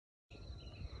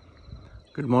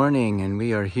Good morning, and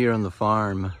we are here on the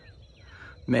farm,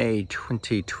 May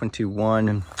 2021.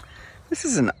 And this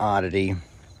is an oddity.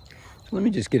 Let me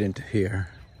just get into here.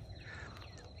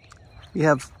 We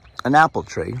have an apple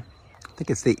tree. I think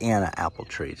it's the Anna apple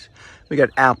trees. We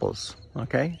got apples,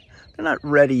 okay? They're not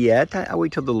ready yet. I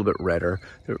wait till they're a little bit redder.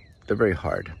 They're very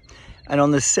hard. And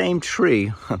on the same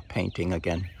tree, painting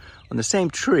again, on the same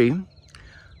tree,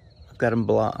 I've got them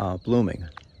blooming.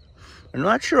 I'm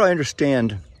not sure I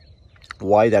understand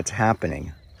why that's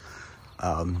happening.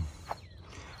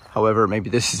 However, maybe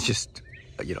this is just,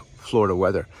 Florida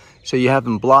weather. So you have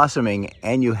them blossoming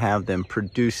and you have them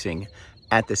producing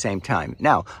at the same time.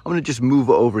 Now, I'm gonna just move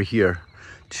over here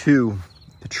to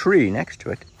the tree next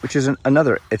to it, which is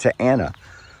it's an Anna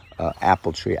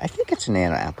apple tree. I think it's an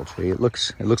Anna apple tree. It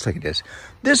looks like it is.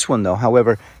 This one though,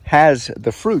 however, has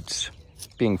the fruits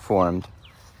being formed.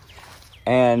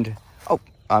 And,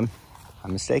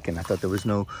 I'm mistaken. I thought there was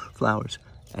no flowers.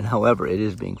 And however, it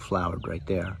is being flowered right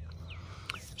there.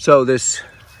 So this,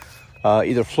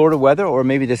 either Florida weather, or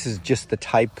maybe this is just the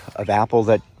type of apple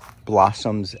that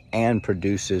blossoms and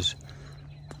produces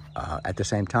at the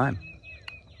same time.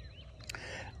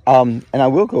 And I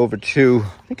will go over to,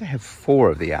 I think I have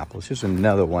 4 of the apples. Here's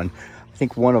another one. I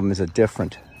think one of them is a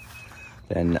different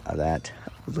than that.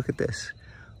 Look at this.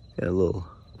 Got a little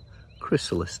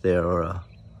chrysalis there, or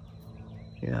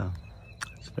yeah.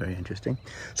 Very interesting.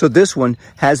 So this one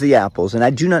has the apples, and I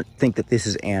do not think that this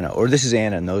is Anna, or this is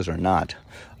Anna and those are not.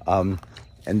 And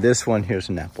this one, here's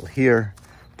an apple here,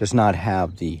 does not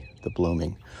have the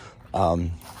blooming.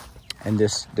 And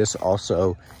this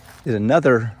also is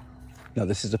another, no,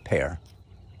 this is a pear.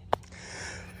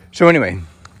 So anyway,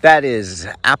 that is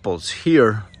apples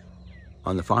here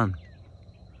on the farm.